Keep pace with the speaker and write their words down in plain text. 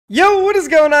Yo, what is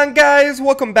going on, guys?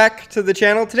 Welcome back to the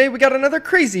channel. Today we got another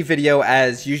crazy video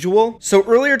as usual. So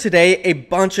earlier today, a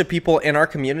bunch of people in our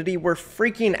community were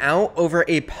freaking out over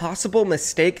a possible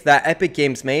mistake that Epic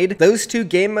Games made. Those two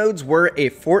game modes were a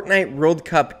Fortnite World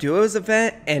Cup Duos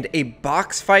event and a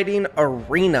box fighting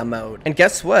arena mode. And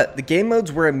guess what? The game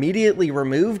modes were immediately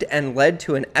removed and led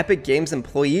to an Epic Games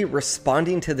employee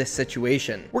responding to this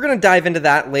situation. We're going to dive into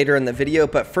that later in the video,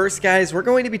 but first, guys, we're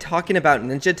going to be talking about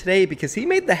Ninja today because he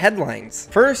made the headlines.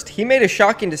 First, he made a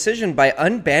shocking decision by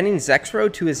unbanning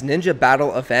ZexRow to his Ninja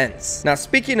Battle events. Now,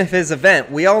 speaking of his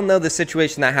event, we all know the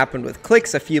situation that happened with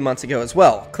Clix a few months ago as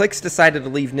well. Clix decided to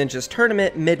leave Ninja's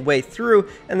tournament midway through,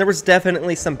 and there was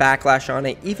definitely some backlash on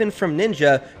it, even from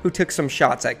Ninja, who took some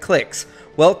shots at Clix.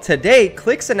 Well, today,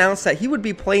 Clix announced that he would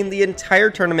be playing the entire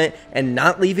tournament and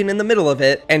not leaving in the middle of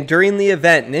it. And during the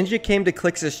event, Ninja came to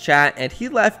Clix's chat and he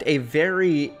left a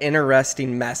very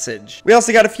interesting message. We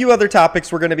also got a few other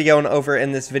topics we're going to be going over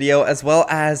in this video, as well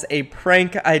as a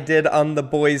prank I did on the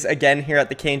boys again here at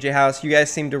the KNG house. You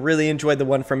guys seem to really enjoy the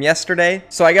one from yesterday.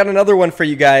 So I got another one for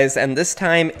you guys, and this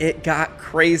time it got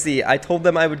crazy. I told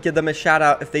them I would give them a shout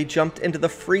out if they jumped into the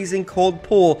freezing cold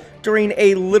pool during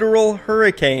a literal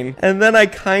hurricane, and then I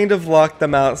kind of locked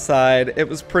them outside. It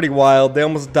was pretty wild. They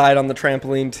almost died on the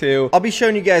trampoline too. I'll be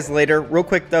showing you guys later. Real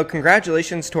quick though,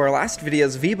 congratulations to our last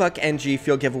video's V-Buck NG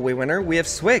Field Giveaway winner. We have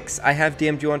Swix. I have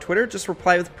DM'd you on Twitter. Just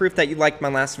reply with proof that you liked my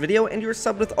last video and you're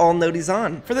subbed with all noties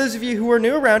on. For those of you who are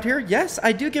new around here, yes,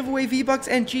 I do give away V-Bucks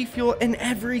and G Fuel in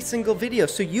every single video.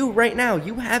 So you right now,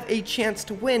 you have a chance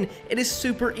to win. It is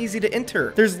super easy to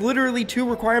enter. There's literally two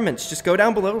requirements. Just go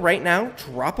down below right now,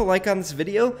 drop a like on this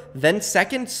video, then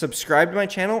second, subscribe to my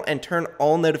channel and turn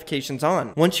all notifications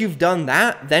on. Once you've done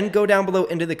that, then go down below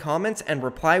into the comments and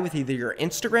reply with either your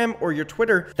Instagram or your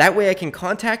Twitter. That way I can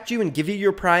contact you and give you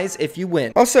your prize if you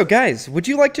win. Also, guys, would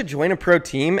you like to join a pro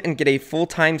team and get a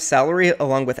full-time salary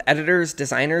along with editors,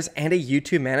 designers, and a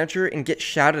YouTube manager and get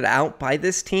shouted out by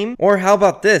this team? Or how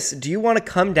about this? Do you want to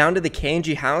come down to the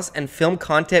KNG house and film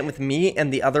content with me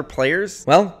and the other players?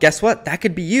 Well, guess what? That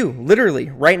could be you.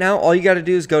 Literally, right now, all you got to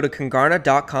do is go to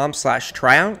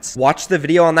congarna.com/tryouts, watch the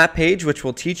video on that page, which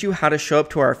will teach you how to show up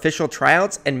to our official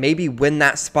tryouts and maybe win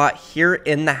that spot here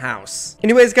in the house.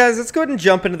 Anyways, guys, let's go ahead and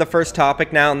jump into the first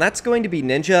topic now, and that's going to be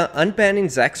Ninja unbanning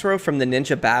ZexRow from the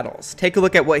Ninja Battles. Take a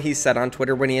look at what he said on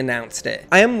Twitter when he announced it.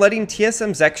 I am letting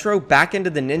TSM ZexRow back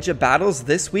into the Ninja Battles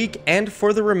this week and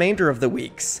for the remainder of the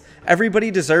weeks. Everybody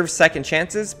deserves second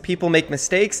chances, people make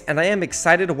mistakes, and I am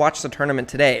excited to watch the tournament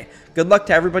today. Good luck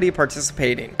to everybody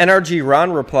participating. NRG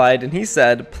Ron replied and he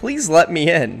said, please let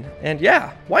me in. And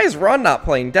yeah, why is Ron not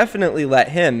playing? Definitely let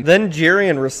him. Then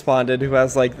Jirian responded, who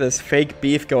has like this fake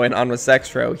beef going on with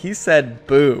ZexRow. He said,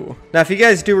 boo. Now, if you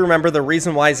guys do remember, the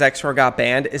reason why ZexRow got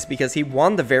banned is because he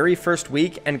won the very first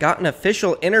week and got an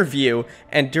official interview.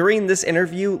 And during this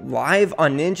interview, live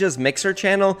on Ninja's Mixer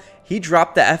channel, he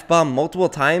dropped the F-bomb multiple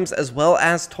times, as well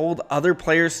as told other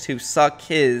players to suck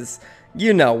his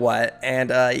you know what. And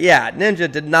yeah, Ninja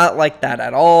did not like that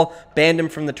at all. Banned him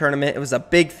from the tournament. It was a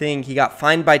big thing. He got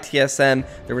fined by TSM.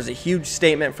 There was a huge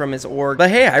statement from his org. But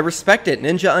hey, I respect it.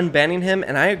 Ninja unbanning him,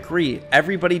 and I agree.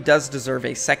 Everybody does deserve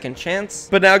a second chance.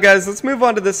 But now, guys, let's move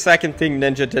on to the second thing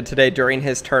Ninja did today during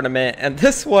his tournament. And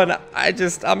this one,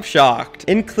 I'm shocked.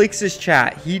 In Clix's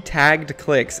chat, he tagged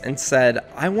Clix and said,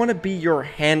 I want to be your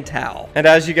hand towel. And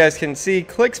as you guys can see,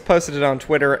 Clix posted it on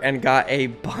Twitter and got a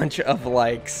bunch of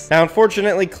likes. Now,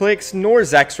 unfortunately, Clix nor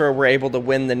ZexRow were able to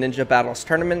win the Ninja Battles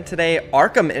tournament today.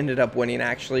 Arkham ended up winning,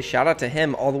 actually. Shout out to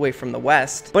him all the way from the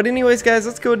West. But anyways, guys,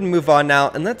 let's go ahead and move on now,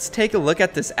 and let's take a look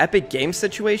at this Epic Games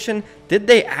situation. Did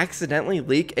they accidentally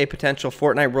leak a potential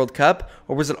Fortnite World Cup,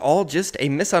 or was it all just a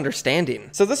misunderstanding?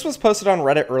 So this was posted on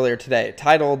Reddit earlier today,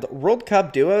 titled World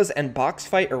Cup Duos and Box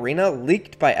Fight Arena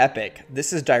Leaked by Epic.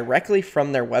 This is directly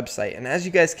from their website, and as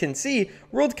you guys can see,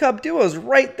 World Cup Duos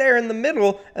right there in the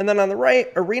middle, and then on the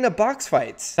right, Arena Box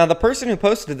Fights. Now, the person who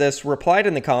posted this replied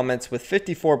in the comments with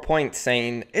 54 points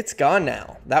saying, it's gone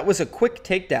now. That was a quick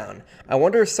takedown. I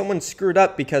wonder if someone screwed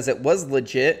up because it was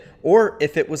legit, or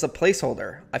if it was a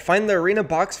placeholder. I find the arena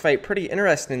box fight pretty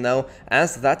interesting though,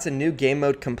 as that's a new game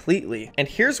mode completely. And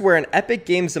here's where an Epic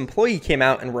Games employee came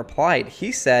out and replied.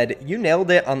 He said, you nailed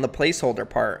it on the placeholder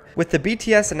part. With the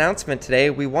BTS announcement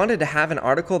today, we wanted to have an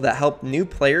article that helped new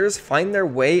players find their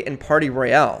way in Party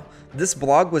Royale. This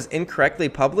blog was incorrectly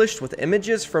published with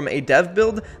images from a dev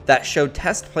build that showed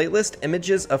test playlist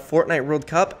images of Fortnite World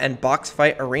Cup and Box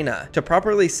Fight Arena. To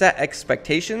properly set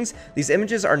expectations, these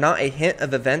images are not a hint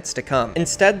of events to come.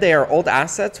 Instead, they are old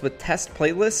assets with test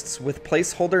playlists with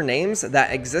placeholder names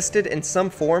that existed in some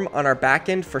form on our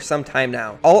backend for some time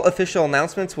now. All official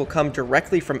announcements will come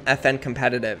directly from FN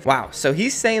Competitive. Wow, so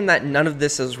he's saying that none of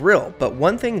this is real, but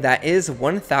one thing that is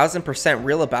 1000%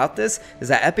 real about this is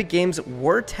that Epic Games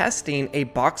were testing a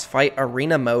Box Fight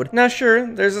Arena mode. Now sure,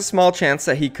 there's a small chance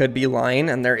that he could be lying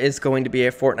and there is going to be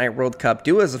a Fortnite World Cup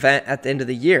duos event at the end of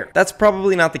the year. That's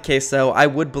probably not the case though. I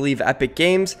would believe Epic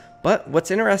Games. But what's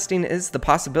interesting is the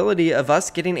possibility of us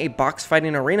getting a box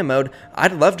fighting arena mode.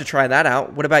 I'd love to try that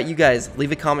out. What about you guys?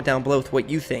 Leave a comment down below with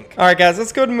what you think. All right, guys,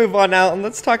 let's go and move on now, and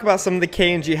let's talk about some of the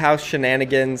KNG house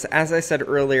shenanigans. As I said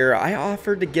earlier, I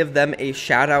offered to give them a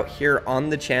shout out here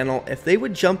on the channel if they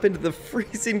would jump into the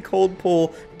freezing cold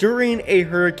pool during a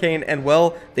hurricane, and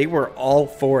well, they were all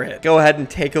for it. Go ahead and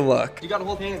take a look. You gotta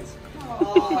hold hands.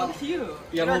 Oh, how cute.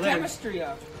 You gotta hold hands. Chemistry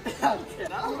up.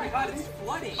 Oh my god, it's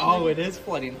flooding. Oh, it is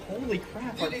flooding. Holy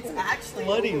crap. Dude, it's actually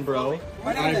flooding, bro.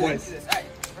 Alright, boys. Alright,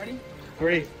 ready?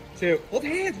 3, 2. Hold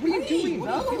hands. What are you doing?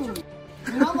 No.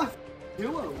 You're not my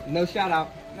duo. No shout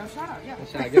out. No shout out, yeah. No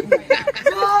shout out. Give him.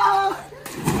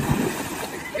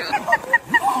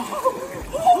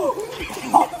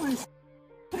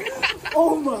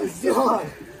 Oh my god.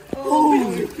 Oh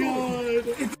my god.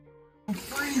 It's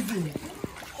freezing.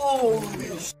 Holy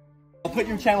shit. I'll put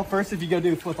your channel first if you go do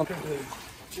the flip on.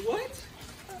 What?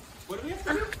 What do we have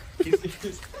to do?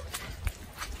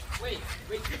 Wait,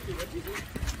 what did you do?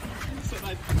 So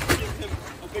I give him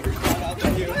a bigger shout out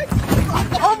than you.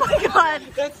 Oh my god!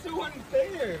 That's so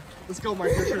unfair. Let's go,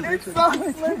 Mark. It's so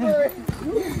slippery.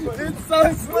 It's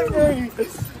so slippery.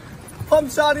 Pump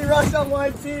shotty rush on my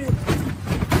team.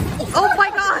 Oh my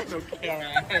god!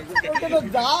 Okay, We're gonna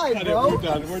die, bro.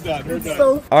 We're done.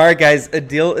 So Alright guys, a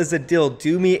deal is a deal.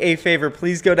 Do me a favor,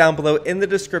 please go down below in the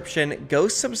description, go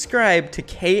subscribe to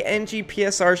KNG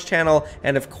PSR's channel,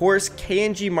 and of course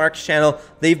KNG Mark's channel.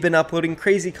 They've been uploading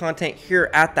crazy content here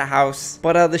at the house.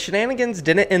 But the shenanigans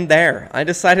didn't end there. I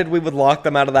decided we would lock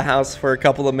them out of the house for a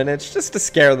couple of minutes just to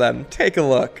scare them. Take a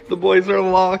look. The boys are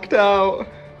locked out.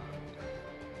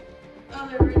 Oh,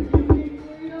 they're really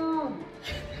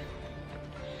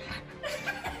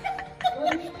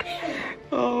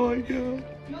Oh my god.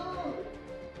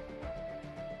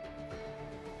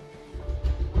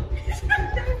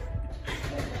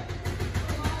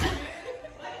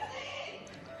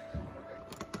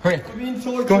 Hurry.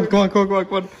 Go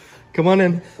on. Come on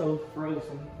in. so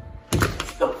frozen.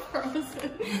 so frozen.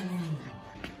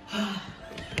 I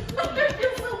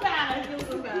feel so bad.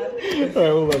 Alright,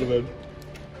 we'll let him in.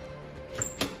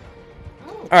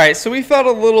 Alright, so we felt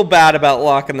a little bad about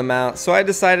locking them out, so I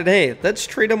decided, hey, let's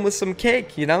treat them with some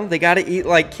cake, you know? They gotta eat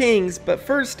like kings, but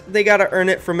first, they gotta earn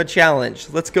it from a challenge.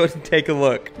 Let's go and take a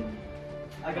look.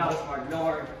 I got this part, don't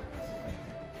worry.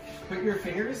 Put your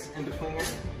fingers in between your.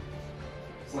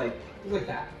 It's like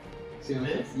that. See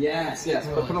this? Yes.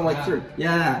 Put them like through.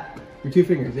 Yeah. Your 2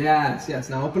 fingers. Yes.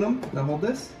 Now open them. Now hold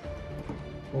this.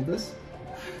 Hold this.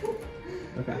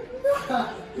 Okay.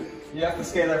 You have to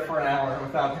stay there for an hour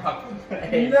without dropping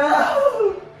the egg.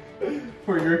 No!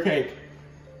 For your cake.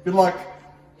 Good luck.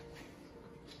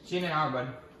 She in an hour, bud.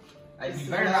 You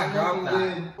better not drop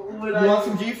that. You want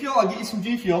some G Fuel? I'll get you some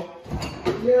G Fuel.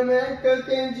 Yeah, man, go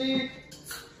KNG.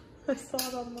 I saw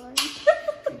it online.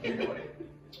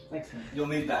 Thanks, man. You'll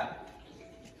need that.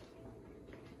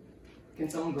 Can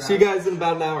someone grab See you guys in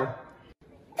about an hour.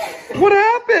 What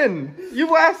happened? You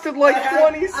lasted like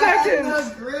 20 I seconds. had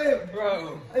no grip,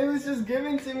 bro. It was just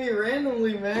given to me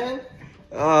randomly, man.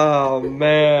 Oh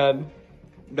man.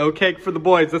 No cake for the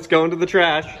boys. Let's go into the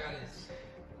trash.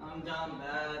 I'm down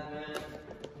bad, man.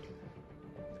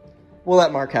 We'll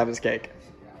let Mark have his cake.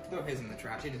 Throw his in the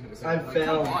trash. He doesn't know I like,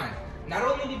 failed. Come on. Not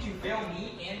only did you fail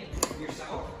me and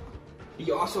yourself,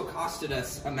 you also costed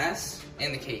us a mess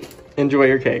and the cake. Enjoy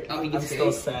your cake. Oh, he I'm gets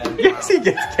still cake. sad. Yes, he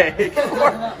gets cake.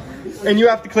 And you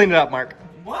have to clean it up, Mark.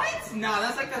 What? No,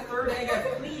 that's like the third egg I've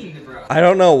cleaned, bro. I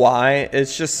don't know why.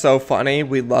 It's just so funny.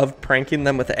 We love pranking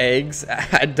them with eggs.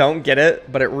 I don't get it,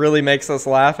 but it really makes us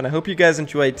laugh, and I hope you guys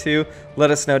enjoy it too. Let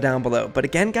us know down below. But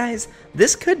again, guys,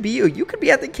 this could be you. You could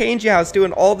be at the KNG house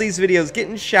doing all these videos,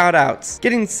 getting shout outs,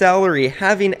 getting salary,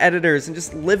 having editors, and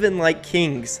just living like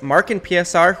kings. Mark and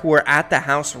PSR, who are at the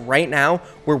house right now,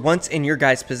 were were once in your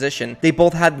guys' position. They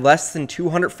both had less than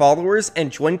 200 followers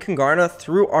and joined Kangarna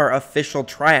through our official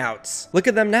tryouts. Look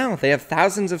at them now. They have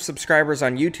thousands of subscribers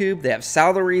on YouTube, they have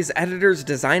salaries, editors,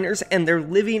 designers, and they're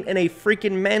living in a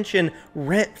freaking mansion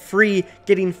rent-free,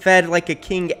 getting fed like a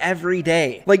king every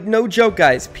day. Like, no joke,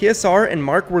 guys. PSR and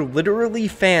Mark were literally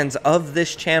fans of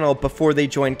this channel before they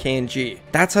joined KNG.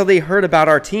 That's how they heard about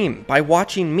our team, by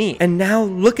watching me. And now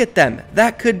look at them.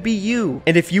 That could be you.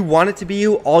 And if you want it to be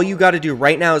you, all you got to do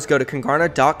right now is go to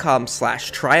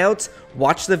kangarna.com/tryouts,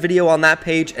 watch the video on that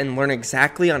page, and learn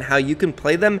exactly on how you can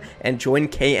play them and join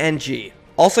KNG.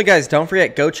 Also, guys, don't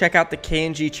forget, go check out the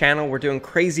KNG channel. We're doing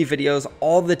crazy videos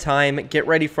all the time. Get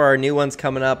ready for our new ones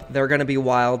coming up. They're going to be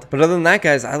wild. But other than that,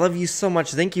 guys, I love you so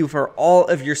much. Thank you for all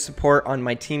of your support on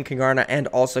my team Kangarna and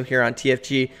also here on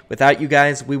TFG. Without you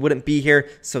guys, we wouldn't be here.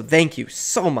 So thank you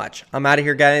so much. I'm out of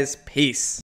here, guys. Peace.